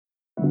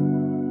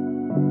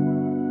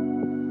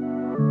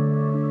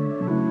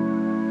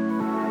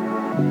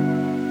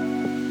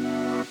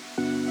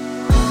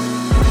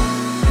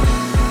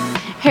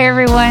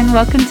everyone.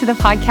 Welcome to the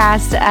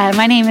podcast.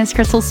 My name is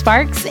Crystal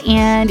Sparks,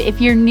 and if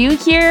you're new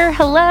here,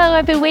 hello.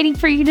 I've been waiting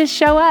for you to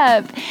show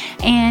up.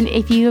 And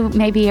if you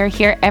maybe are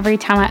here every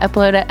time I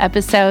upload an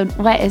episode,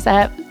 what is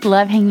up?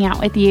 Love hanging out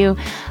with you.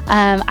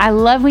 I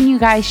love when you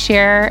guys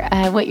share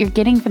what you're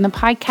getting from the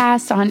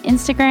podcast on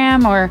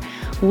Instagram or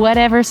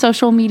whatever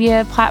social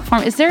media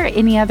platform. Is there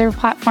any other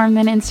platform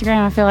than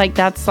Instagram? I feel like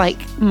that's like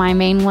my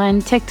main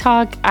one.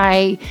 TikTok,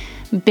 I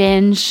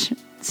binge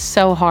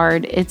so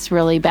hard. It's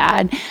really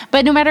bad.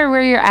 But no matter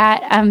where you're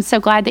at, I'm so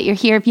glad that you're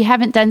here. If you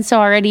haven't done so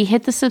already,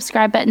 hit the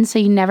subscribe button so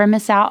you never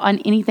miss out on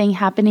anything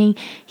happening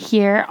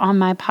here on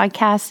my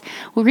podcast.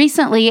 Well,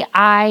 recently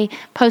I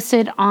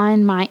posted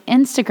on my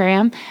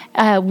Instagram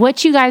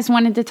what you guys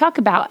wanted to talk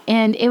about,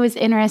 and it was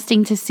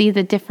interesting to see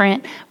the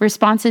different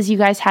responses you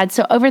guys had.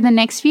 So over the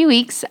next few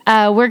weeks,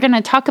 we're going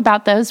to talk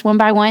about those one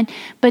by one.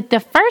 But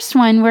the first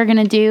one we're going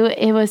to do,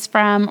 it was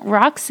from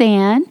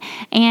Roxanne,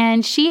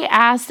 and she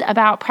asked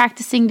about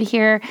practicing to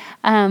hear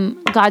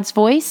God's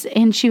voice,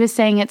 and she was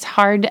saying it's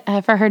hard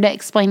for her to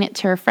explain it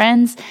to her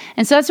friends.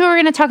 And so that's what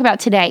we're going to talk about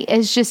today,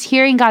 is just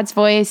hearing God's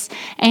voice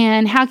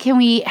and how can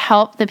we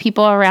help the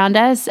people around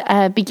us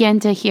begin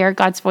to hear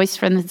God's voice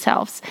for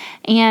themselves.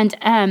 And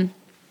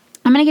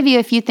I'm going to give you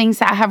a few things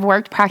that have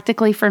worked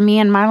practically for me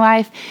in my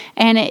life.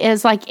 And it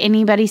is like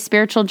anybody's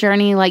spiritual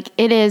journey, like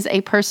it is a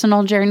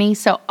personal journey.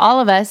 So all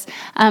of us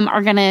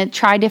are going to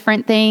try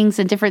different things,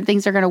 and different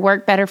things are going to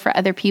work better for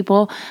other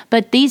people.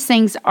 But these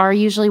things are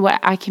usually what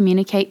I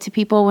communicate to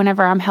people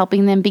whenever I'm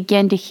helping them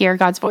begin to hear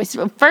God's voice.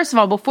 First of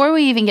all, before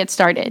we even get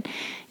started,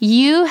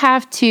 you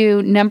have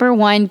to, number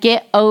one,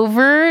 get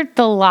over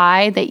the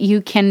lie that you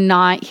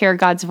cannot hear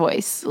God's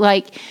voice.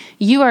 Like,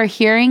 you are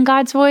hearing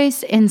God's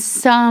voice in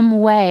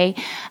some way.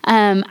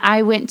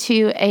 I went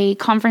to a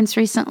conference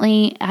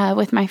recently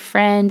with my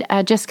friend,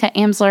 Jessica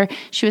Amsler.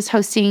 She was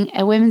hosting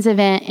a women's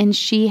event, and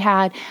she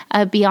had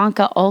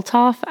Bianca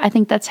Olthoff. I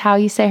think that's how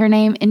you say her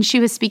name. And she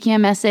was speaking a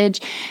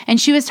message,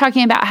 and she was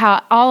talking about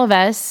how all of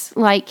us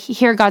like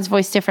hear God's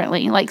voice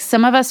differently. Like,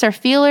 some of us are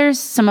feelers,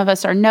 some of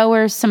us are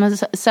knowers, some of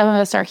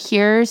us are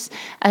hearers,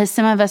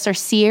 some of us are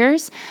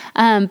seers.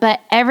 But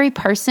every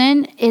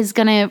person is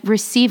going to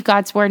receive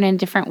God's word in a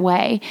different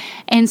way.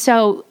 And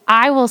so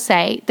I will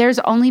say there's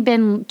only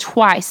been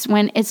twice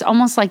when it's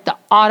almost like the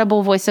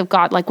audible voice of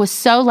God, like, was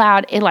so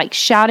loud, it like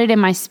shouted in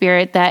my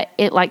spirit that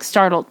it like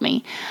startled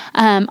me.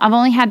 I've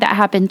only had that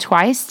happen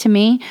twice to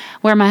me,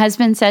 where my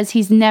husband says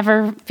he's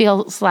never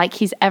feels like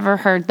he's ever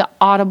heard the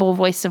audible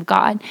voice of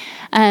God.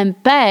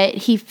 But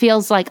he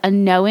feels like a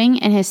knowing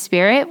in his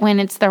spirit when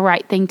it's the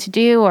right thing to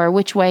do or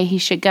which way he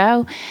should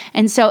go.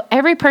 And so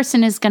every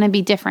person is going to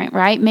be different,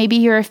 right? Maybe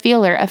you're a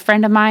feeler. A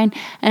friend of mine,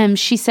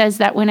 she says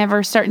that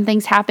whenever certain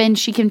things happen,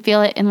 she can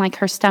feel it in like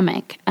her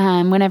stomach,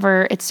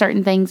 whenever it's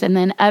certain things. And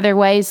then other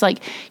ways, like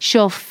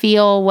she'll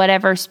feel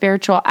whatever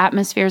spiritual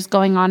atmosphere is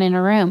going on in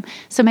a room.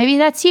 So maybe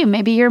that's you.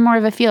 Maybe you're more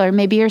of a feeler.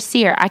 Maybe you're a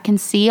seer. I can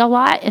see a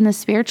lot in the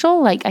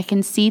spiritual, like I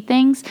can see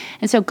things.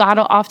 And so God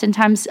will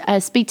oftentimes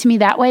speak to me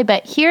that way,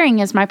 but hearing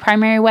is my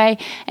primary way.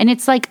 And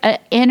it's like an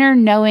inner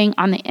knowing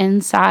on the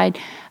inside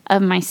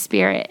of my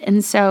spirit.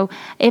 And so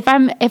if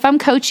I'm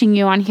coaching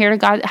you on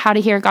how to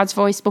hear God's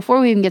voice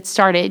before we even get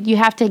started, you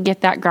have to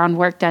get that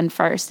groundwork done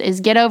first, is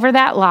get over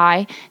that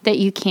lie that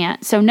you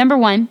can't. So number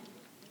one,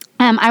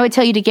 I would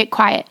tell you to get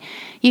quiet.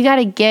 You got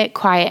to get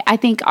quiet. I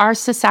think our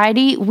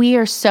society, we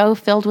are so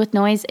filled with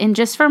noise. And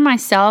just for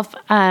myself,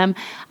 I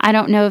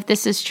don't know if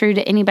this is true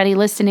to anybody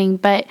listening,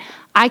 but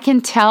I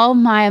can tell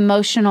my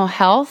emotional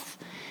health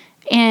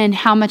and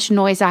how much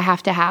noise I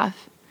have to have.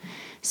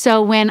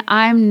 So when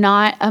I'm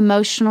not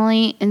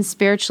emotionally and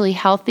spiritually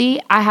healthy,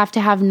 I have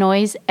to have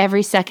noise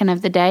every second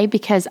of the day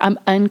because I'm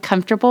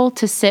uncomfortable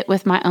to sit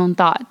with my own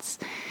thoughts.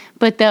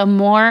 But the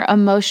more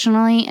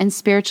emotionally and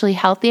spiritually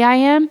healthy I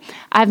am,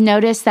 I've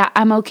noticed that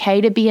I'm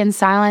okay to be in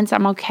silence.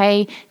 I'm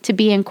okay to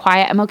be in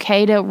quiet. I'm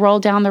okay to roll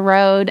down the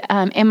road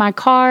in my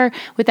car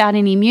without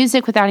any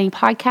music, without any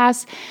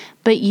podcasts.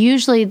 But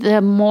usually the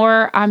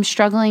more I'm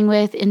struggling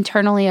with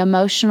internally,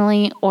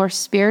 emotionally, or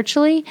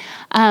spiritually,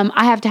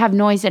 I have to have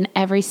noise in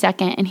every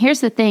second. And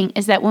here's the thing,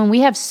 is that when we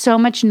have so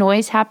much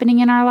noise happening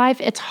in our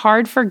life, it's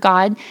hard for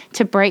God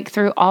to break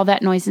through all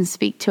that noise and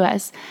speak to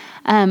us.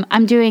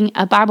 I'm doing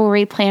a Bible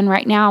read plan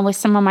right now with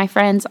some of my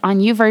friends on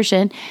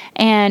YouVersion,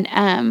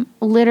 and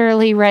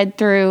literally read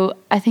through,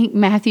 I think,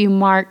 Matthew,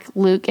 Mark,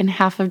 Luke, and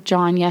half of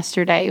John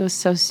yesterday. It was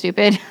so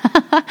stupid.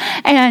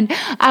 And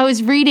I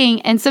was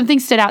reading, and something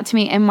stood out to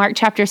me in Mark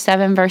chapter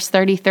 7, verse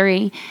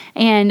 33.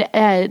 And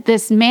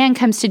this man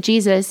comes to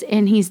Jesus,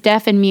 and he's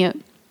deaf and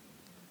mute.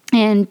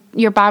 And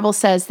your Bible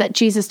says that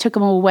Jesus took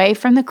him away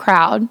from the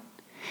crowd,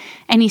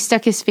 and he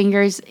stuck his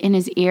fingers in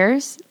his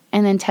ears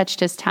and then touched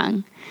his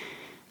tongue.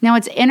 Now,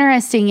 what's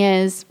interesting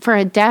is for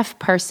a deaf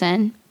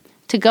person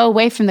to go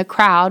away from the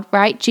crowd,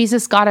 right?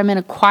 Jesus got him in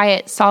a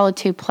quiet,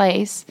 solitude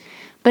place.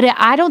 But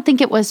I don't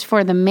think it was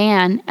for the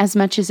man as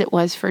much as it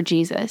was for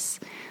Jesus.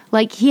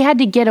 Like, he had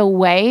to get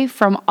away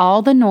from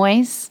all the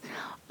noise,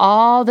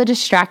 all the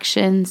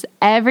distractions,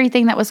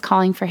 everything that was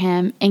calling for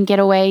him, and get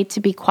away to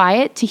be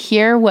quiet to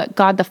hear what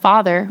God the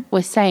Father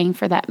was saying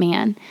for that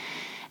man.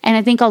 And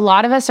I think a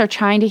lot of us are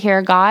trying to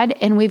hear God,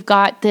 and we've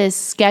got this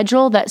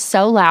schedule that's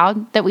so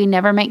loud that we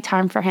never make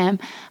time for him.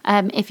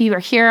 If you are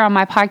here on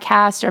my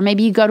podcast, or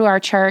maybe you go to our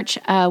church,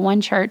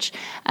 One Church,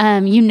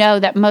 you know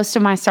that most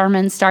of my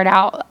sermons start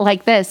out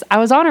like this. I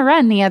was on a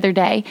run the other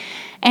day,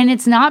 and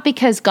it's not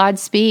because God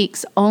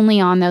speaks only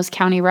on those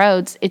county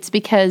roads. It's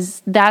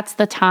because that's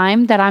the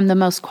time that I'm the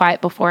most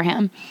quiet before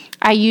him.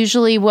 I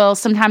usually will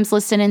sometimes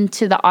listen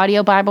into the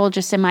audio Bible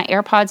just in my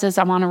AirPods as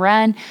I'm on a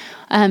run.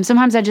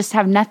 Sometimes I just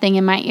have nothing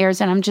in my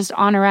ears and I'm just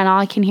on a run. All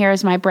I can hear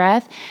is my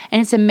breath.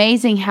 And it's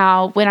amazing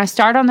how when I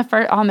start on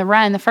the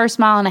run, the first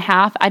mile and a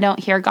half, I don't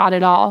hear God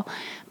at all.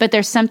 But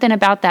there's something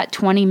about that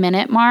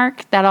 20-minute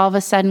mark that all of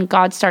a sudden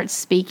God starts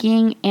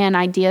speaking and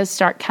ideas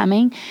start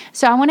coming.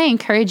 So I want to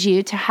encourage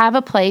you to have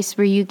a place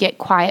where you get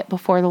quiet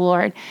before the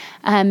Lord.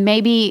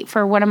 Maybe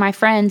for one of my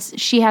friends,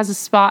 she has a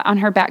spot on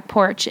her back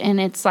porch and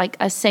it's like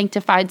a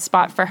sanctified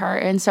spot for her.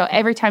 And so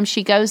every time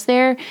she goes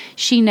there,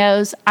 she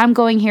knows I'm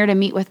going here to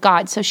meet with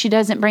God. So she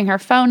doesn't bring her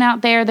phone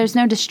out there. There's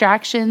no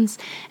distractions.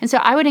 And so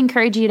I would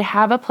encourage you to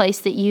have a place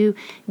that you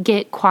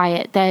get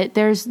quiet, that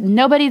there's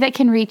nobody that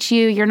can reach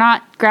you. You're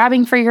not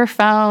grabbing for your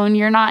phone.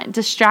 You're not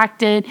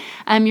distracted.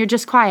 You're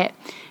just quiet.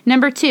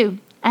 Number 2,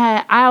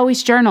 I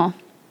always journal.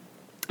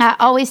 I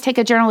always take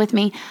a journal with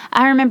me.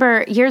 I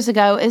remember years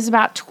ago, it was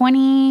about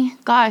 20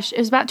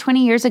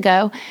 years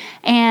ago,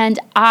 and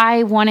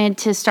I wanted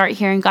to start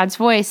hearing God's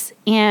voice.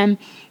 And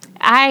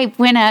I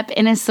went up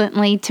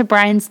innocently to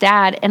Brian's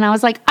dad, and I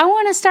was like, I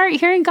want to start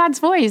hearing God's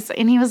voice.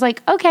 And he was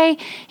like, okay.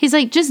 He's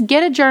like, just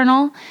get a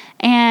journal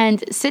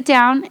and sit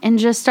down and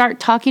just start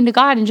talking to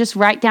God and just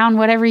write down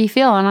whatever you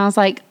feel. And I was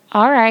like,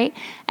 all right.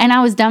 And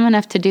I was dumb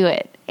enough to do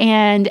it.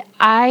 And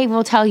I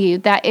will tell you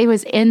that it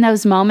was in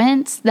those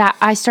moments that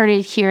I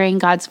started hearing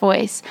God's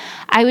voice.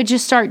 I would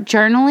just start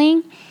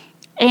journaling,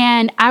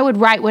 and I would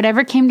write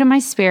whatever came to my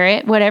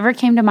spirit, whatever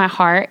came to my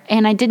heart,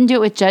 and I didn't do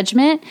it with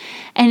judgment.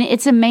 And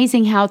it's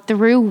amazing how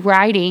through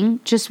writing,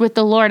 just with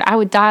the Lord, I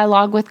would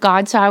dialogue with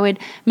God. So I would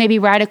maybe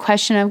write a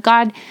question of,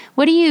 God,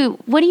 what do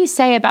you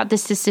say about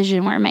this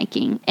decision we're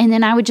making? And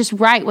then I would just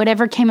write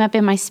whatever came up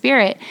in my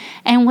spirit.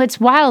 And what's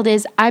wild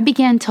is I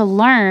began to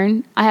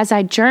learn as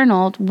I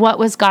journaled what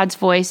was God's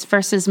voice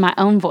versus my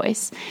own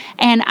voice.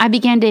 And I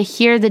began to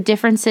hear the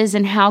differences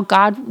in how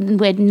God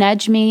would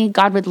nudge me,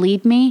 God would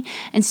lead me.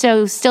 And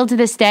so still to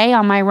this day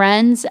on my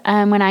runs,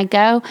 when I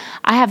go,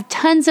 I have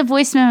tons of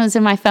voice memos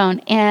in my phone,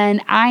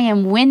 and I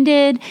am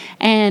winded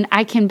and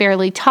I can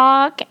barely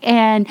talk.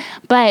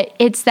 But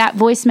it's that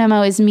voice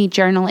memo is me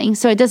journaling.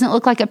 So it doesn't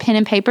look like a pen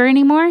and paper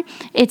anymore.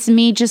 It's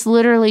me just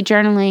literally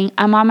journaling.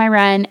 I'm on my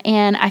run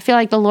and I feel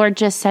like the Lord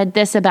just said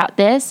this about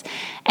this.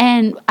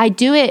 And I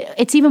do it.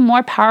 It's even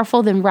more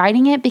powerful than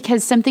writing it,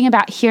 because something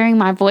about hearing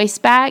my voice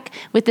back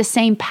with the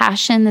same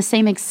passion, the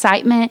same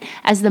excitement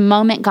as the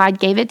moment God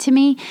gave it to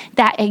me,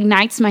 that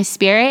ignites my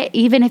spirit,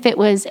 even if it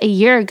was a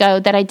year ago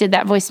that I did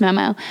that voice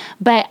memo.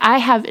 But I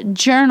have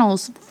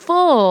journals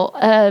full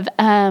of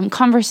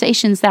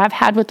conversations that I've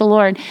had with the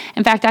Lord.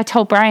 In fact, I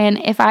told Brian,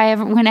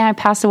 when I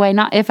pass away,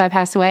 not if I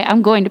pass away,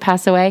 I'm going to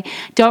pass away,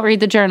 don't read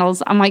the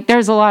journals. I'm like,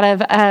 there's a lot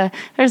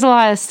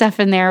of stuff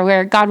in there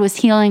where God was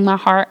healing my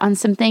heart on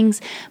some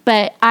things.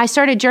 But I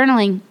started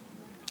journaling.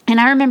 And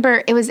I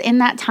remember it was in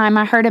that time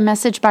I heard a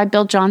message by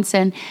Bill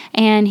Johnson,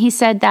 and he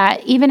said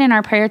that even in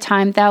our prayer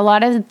time, that a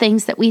lot of the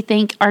things that we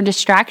think are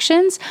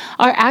distractions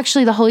are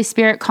actually the Holy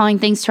Spirit calling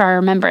things to our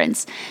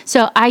remembrance.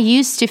 So I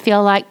used to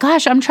feel like,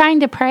 gosh, I'm trying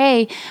to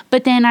pray,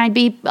 but then I'd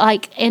be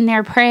like in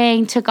there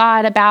praying to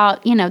God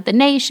about, the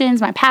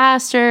nations, my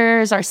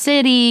pastors, our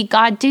city,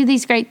 God, do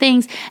these great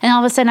things. And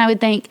all of a sudden I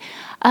would think,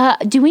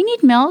 do we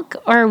need milk,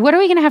 or what are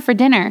we going to have for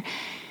dinner?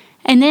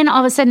 And then all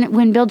of a sudden,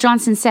 when Bill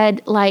Johnson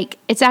said,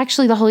 it's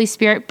actually the Holy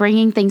Spirit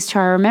bringing things to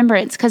our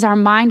remembrance, because our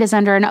mind is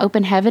under an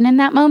open heaven in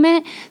that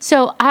moment.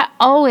 So I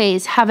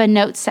always have a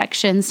notes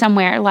section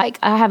somewhere. Like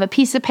I have a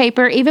piece of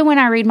paper. Even when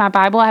I read my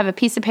Bible, I have a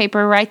piece of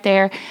paper right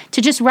there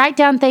to just write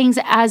down things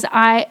as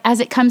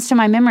it comes to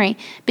my memory.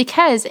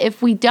 Because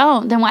if we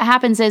don't, then what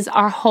happens is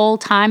our whole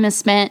time is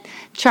spent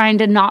trying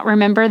to not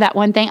remember that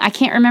one thing. I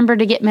can't remember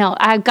to get milk.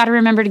 I've got to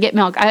remember to get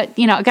milk. I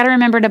got to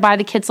remember to buy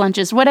the kids'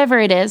 lunches, whatever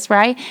it is,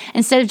 right?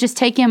 Instead of just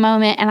taking a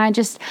moment and I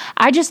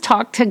just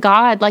talk to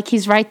God like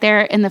he's right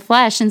there in the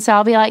flesh. And so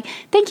I'll be like,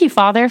 thank you,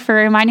 Father, for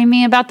reminding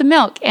me about the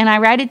milk. And I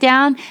write it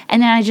down,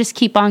 and then I just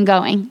keep on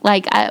going,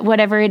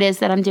 whatever it is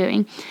that I'm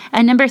doing.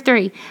 And number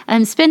 3,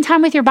 spend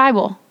time with your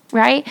Bible.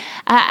 Right?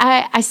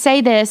 I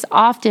say this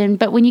often,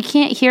 but when you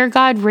can't hear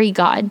God, read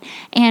God.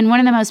 And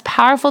one of the most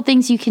powerful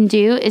things you can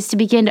do is to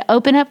begin to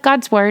open up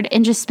God's word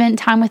and just spend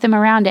time with him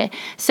around it.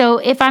 So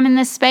if I'm in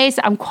this space,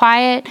 I'm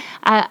quiet,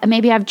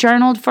 maybe I've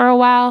journaled for a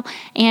while,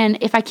 and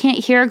if I can't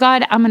hear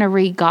God, I'm going to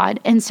read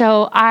God. And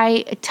so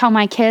I tell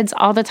my kids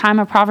all the time,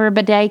 a proverb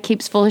a day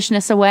keeps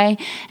foolishness away.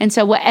 And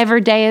so whatever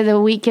day of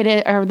the week it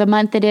is, or the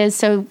month it is,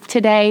 so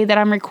today that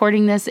I'm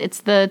recording this,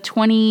 it's the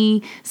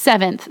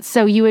 27th.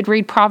 So you would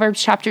read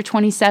Proverbs chapter chapter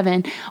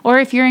 27. Or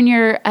if you're in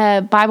your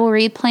Bible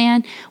read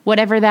plan,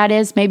 whatever that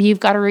is, maybe you've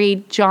got to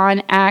read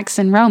John, Acts,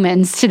 and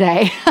Romans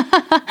today.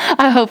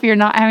 I hope you're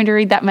not having to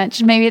read that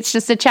much. Maybe it's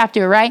just a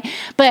chapter, right?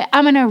 But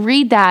I'm going to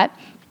read that.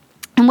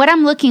 And what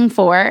I'm looking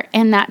for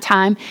in that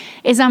time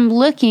is I'm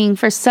looking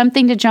for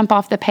something to jump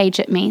off the page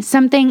at me,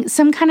 some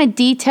kind of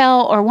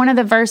detail or one of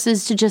the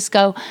verses to just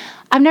go,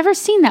 I've never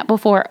seen that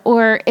before,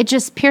 or it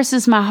just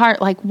pierces my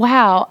heart like,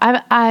 wow,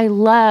 I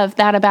love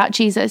that about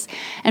Jesus.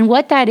 And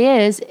what that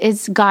is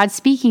God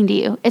speaking to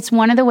you. It's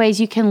one of the ways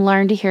you can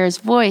learn to hear his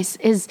voice,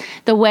 is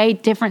the way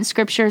different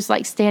scriptures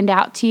like stand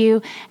out to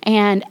you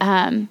and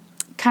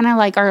kind of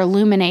like are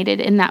illuminated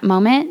in that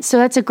moment. So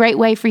that's a great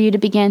way for you to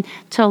begin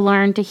to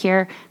learn to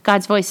hear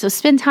God's voice. So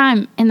spend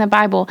time in the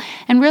Bible.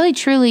 And really,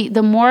 truly,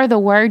 the more the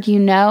word you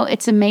know,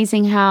 it's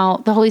amazing how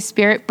the Holy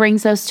Spirit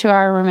brings those to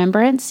our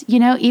remembrance. You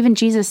know, even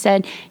Jesus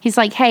said, he's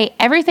like, hey,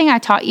 everything I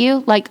taught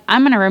you, like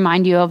I'm going to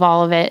remind you of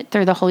all of it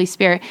through the Holy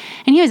Spirit.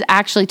 And he was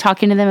actually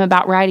talking to them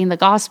about writing the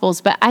Gospels.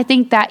 But I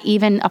think that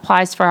even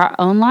applies for our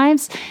own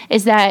lives,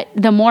 is that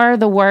the more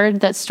the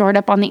word that's stored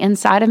up on the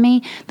inside of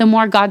me, the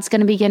more God's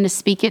going to begin to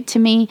speak it to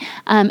me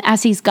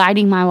as he's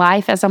guiding my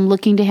life, as I'm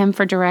looking to him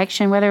for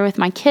direction, whether with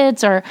my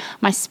kids or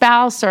my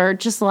spouse or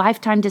just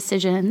lifetime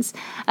decisions.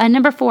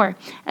 Number 4,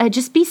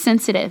 just be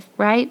sensitive,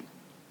 right?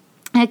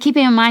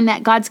 Keeping in mind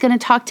that God's going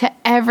to talk to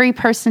every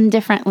person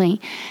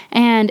differently.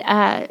 And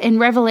in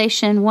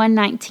Revelation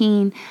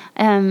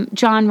 1:19,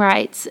 John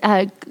writes,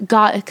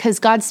 because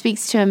God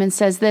speaks to him and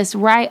says this,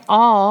 write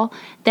all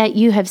that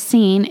you have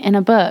seen in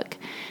a book.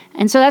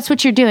 And so that's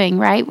what you're doing,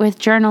 right, with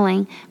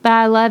journaling. But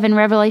I love in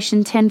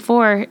Revelation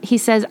 10:4, he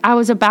says, I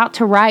was about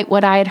to write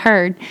what I had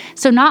heard.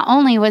 So not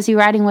only was he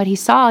writing what he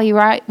saw, he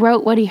wrote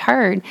what he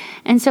heard.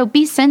 And so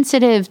be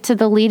sensitive to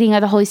the leading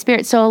of the Holy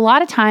Spirit. So a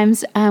lot of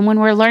times when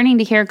we're learning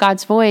to hear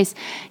God's voice,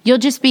 you'll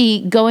just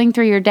be going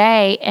through your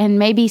day and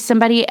maybe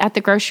somebody at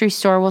the grocery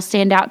store will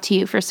stand out to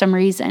you for some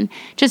reason.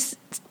 Just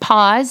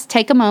pause,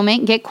 take a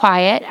moment, get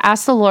quiet,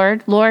 ask the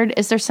Lord,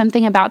 is there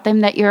something about them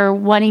that you're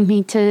wanting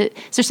me to,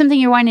 is there something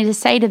you're wanting to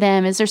say to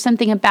them? Is there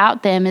something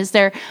about them? Is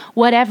there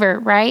whatever,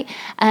 right?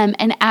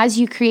 And as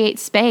you create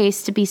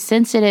space to be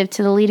sensitive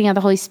to the leading of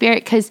the Holy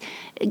Spirit, because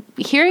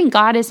hearing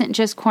God isn't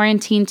just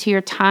quarantined to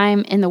your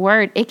time in the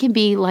Word. It can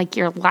be like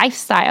your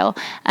lifestyle.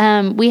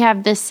 We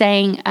have this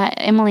saying,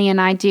 Emily and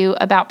I do,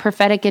 about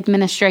prophetic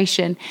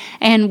administration.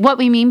 And what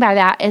we mean by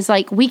that is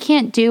like, we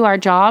can't do our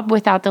job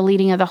without the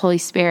leading of the Holy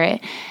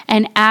Spirit.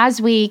 And as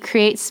we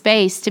create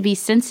space to be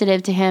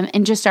sensitive to him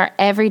in just our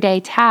everyday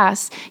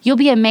tasks, you'll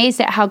be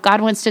amazed at how God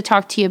wants to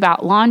talk to you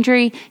about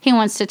laundry. He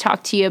wants to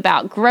talk to you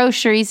about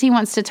groceries. He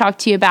wants to talk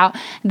to you about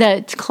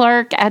the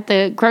clerk at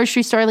the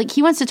grocery store. Like,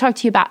 he wants to talk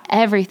to you about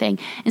everything.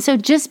 And so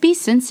just be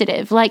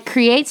sensitive, like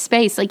create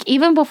space. Like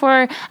even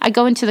before I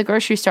go into the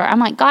grocery store, I'm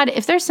like, God,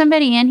 if there's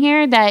somebody in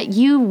here that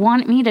you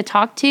want me to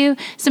talk to,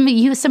 somebody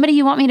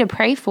you want me to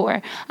pray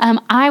for,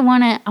 I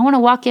want to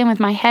walk in with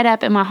my head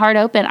up and my heart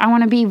open. I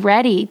want to be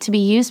ready to be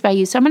used by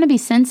you. So I'm going to be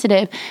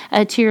sensitive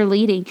to your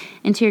leading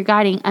and to your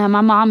guiding.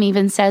 My mom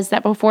even says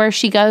that before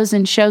she goes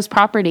and shows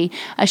property,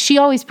 she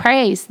always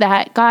prays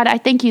that, God, I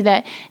thank you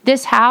that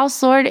this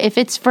house, Lord, if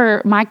it's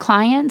for my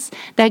clients,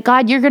 that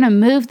God, you're going to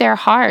move their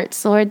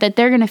hearts, Lord, that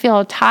they're going to feel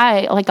a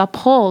tie, like a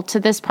pull to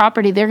this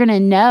property. They're going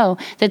to know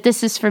that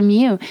this is from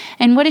you.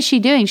 And what is she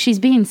doing? She's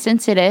being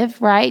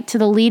sensitive, right, to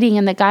the leading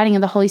and the guiding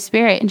of the Holy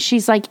Spirit. And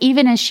she's like,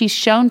 even as she's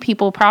shown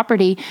people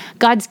property,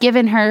 God's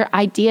given her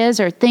ideas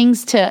or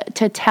things to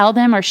tell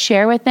them or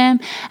share with them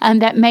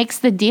that makes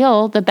the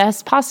deal the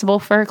best possible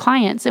for her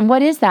clients. And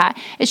what is that?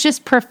 It's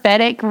just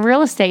prophetic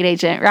real estate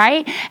agent,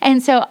 right?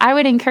 And so I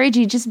would encourage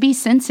you, just be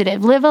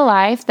sensitive. Live a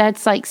life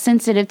that's like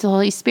sensitive to the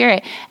Holy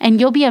Spirit. And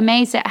you'll be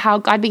amazed at how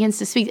God begins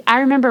to speak. I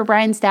remember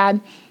Brian's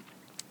dad,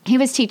 he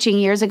was teaching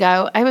years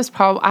ago.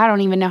 I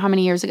don't even know how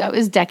many years ago. It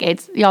was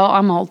decades. Y'all,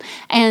 I'm old.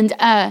 And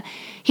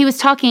he was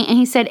talking and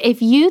he said,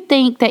 if you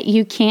think that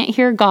you can't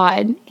hear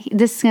God,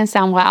 this is going to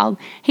sound wild.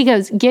 He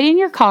goes, get in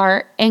your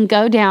car and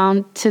go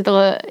down to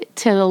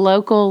the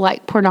local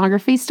like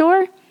pornography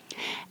store.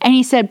 And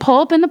he said, pull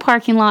up in the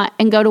parking lot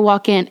and go to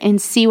walk in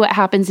and see what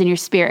happens in your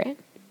spirit.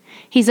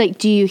 He's like,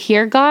 do you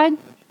hear God?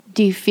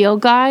 Do you feel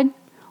God?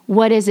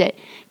 What is it?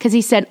 Because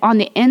he said, on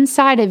the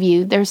inside of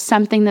you, there's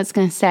something that's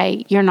going to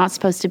say, you're not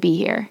supposed to be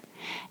here.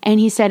 And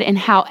he said, and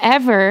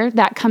however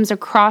that comes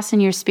across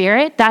in your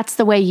spirit, that's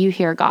the way you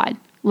hear God.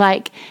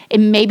 Like, it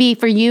maybe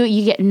for you,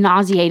 you get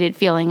nauseated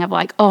feeling of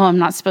like, oh, I'm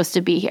not supposed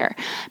to be here.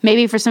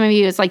 Maybe for some of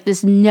you, it's like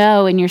this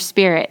no in your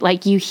spirit,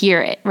 like you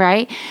hear it,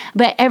 right?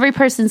 But every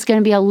person's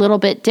going to be a little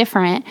bit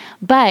different.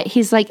 But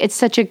he's like, it's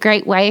such a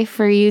great way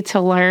for you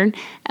to learn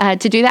to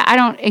do that. I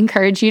don't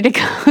encourage you to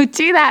go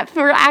do that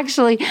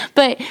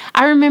but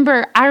I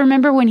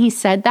remember when he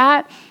said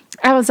that,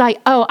 I was like,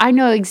 oh, I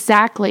know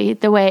exactly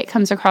the way it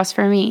comes across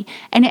for me.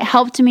 And it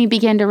helped me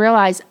begin to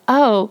realize,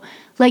 oh,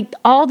 like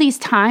all these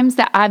times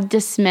that I've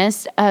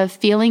dismissed of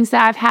feelings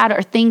that I've had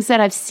or things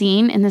that I've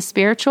seen in the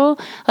spiritual,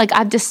 like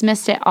I've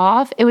dismissed it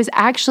off. It was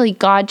actually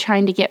God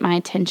trying to get my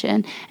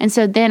attention. And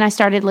so then I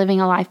started living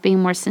a life being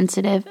more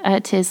sensitive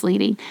to his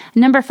leading.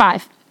 Number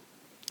five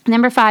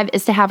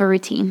is to have a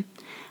routine.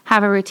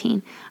 Have a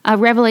routine.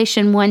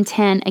 Revelation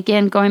 1:10,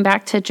 again, going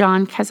back to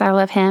John because I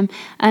love him.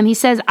 He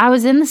says, I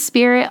was in the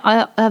spirit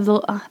of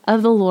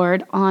the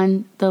Lord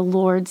on the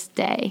Lord's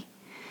day.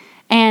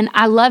 And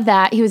I love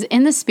that. He was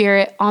in the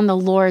spirit on the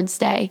Lord's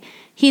day.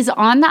 He's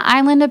on the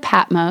island of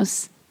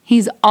Patmos.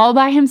 He's all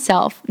by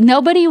himself.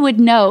 Nobody would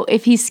know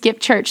if he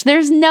skipped church.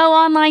 There's no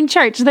online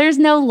church. There's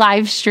no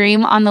live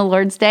stream on the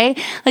Lord's day.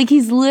 Like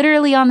he's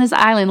literally on this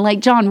island. Like,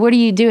 John, what are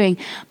you doing?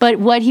 But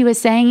what he was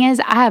saying is,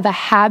 I have a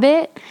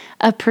habit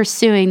of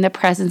pursuing the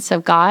presence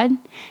of God,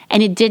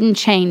 and it didn't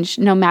change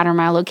no matter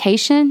my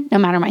location, no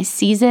matter my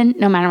season,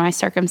 no matter my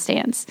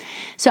circumstance.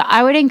 So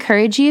I would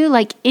encourage you,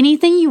 like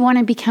anything you want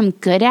to become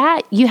good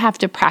at, you have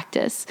to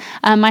practice.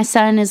 My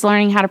son is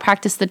learning how to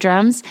practice the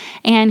drums,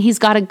 and he's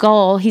got a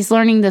goal. He's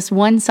learning this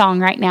one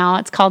song right now.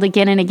 It's called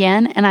Again and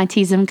Again, and I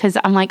tease him because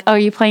I'm like, oh, are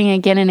you playing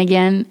again and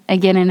again,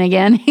 again and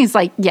again? He's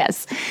like,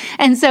 yes.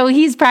 And so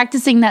he's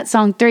practicing that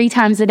song 3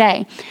 times a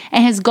day,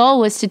 and his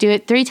goal was to do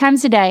it 3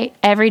 times a day,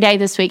 every day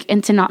this week,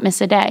 and to not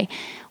miss a day.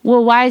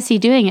 Well, why is he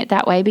doing it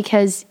that way?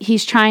 Because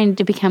he's trying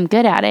to become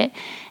good at it.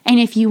 And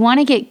if you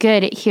want to get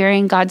good at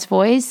hearing God's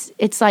voice,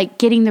 it's like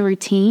getting the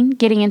routine,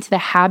 getting into the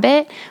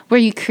habit where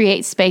you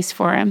create space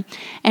for him.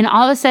 And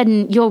all of a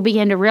sudden, you'll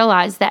begin to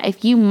realize that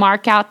if you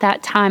mark out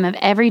that time of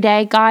every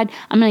day, God,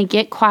 I'm going to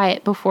get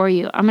quiet before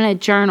you. I'm going to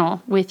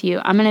journal with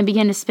you. I'm going to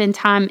begin to spend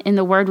time in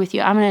the Word with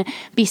you. I'm going to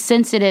be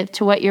sensitive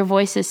to what your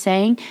voice is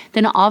saying.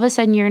 Then all of a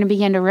sudden, you're going to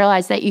begin to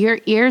realize that your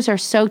ears are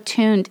so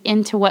tuned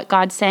into what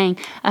God's saying.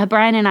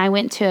 Brian and I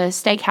went to a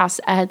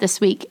steakhouse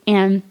this week,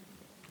 and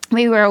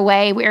we were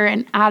away. We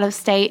were out of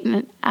state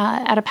and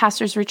at a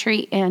pastor's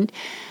retreat. And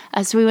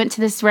so we went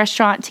to this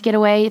restaurant to get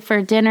away for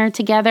dinner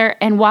together.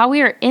 And while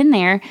we were in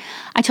there,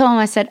 I told him,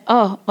 I said,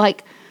 oh,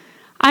 like,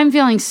 I'm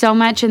feeling so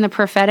much in the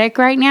prophetic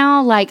right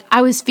now. Like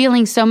I was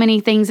feeling so many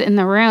things in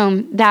the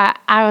room that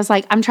I was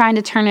like, I'm trying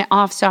to turn it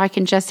off so I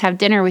can just have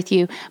dinner with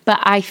you. But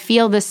I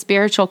feel the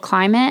spiritual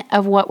climate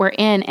of what we're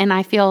in. And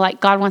I feel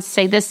like God wants to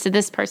say this to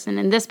this person,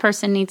 and this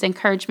person needs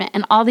encouragement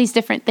and all these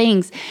different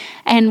things.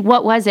 And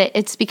what was it?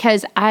 It's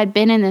because I had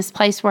been in this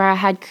place where I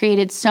had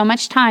created so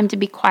much time to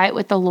be quiet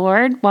with the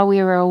Lord while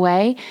we were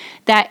away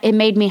that it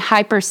made me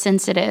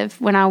hypersensitive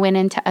when I went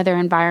into other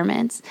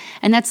environments.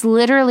 And that's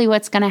literally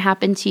what's going to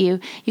happen to you.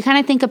 You kind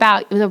of think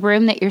about the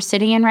room that you're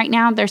sitting in right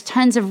now. There's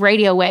tons of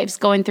radio waves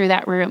going through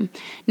that room.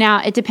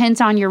 Now, it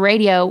depends on your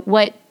radio,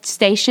 what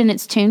station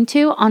it's tuned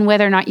to, on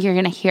whether or not you're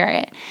going to hear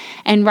it.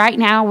 And right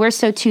now, we're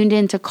so tuned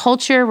into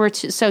culture. We're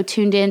so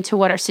tuned into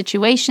what our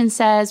situation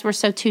says. We're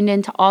so tuned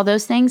into all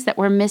those things that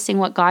we're missing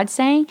what God's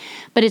saying.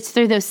 But it's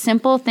through those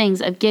simple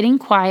things of getting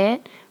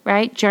quiet,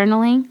 right?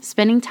 Journaling,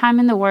 spending time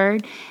in the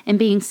Word, and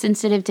being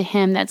sensitive to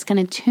Him that's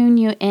going to tune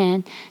you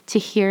in to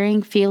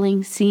hearing,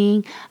 feeling,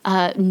 seeing,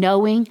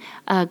 knowing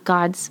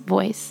God's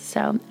voice.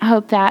 So I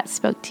hope that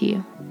spoke to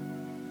you.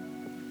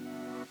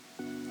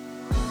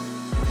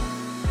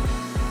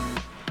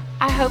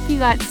 I hope you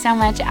got so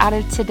much out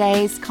of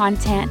today's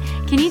content.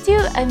 Can you do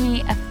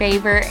me a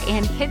favor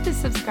and hit the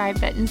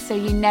subscribe button so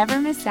you never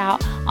miss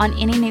out on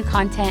any new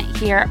content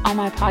here on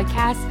my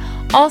podcast?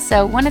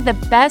 Also, one of the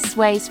best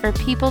ways for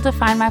people to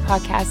find my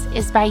podcast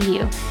is by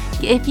you.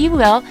 If you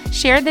will,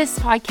 share this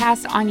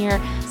podcast on your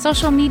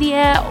social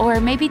media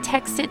or maybe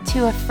text it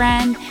to a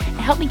friend and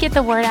help me get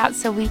the word out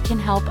so we can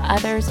help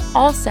others.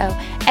 Also,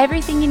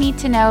 everything you need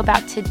to know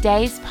about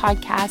today's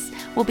podcast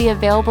will be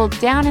available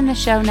down in the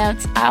show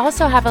notes. I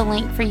also have a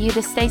link for you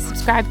to stay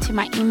subscribed to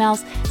my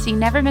emails so you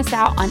never miss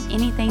out on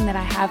anything that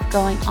I have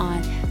going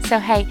on. So,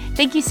 hey,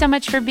 thank you so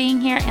much for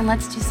being here, and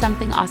let's do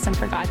something awesome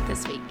for God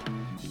this week.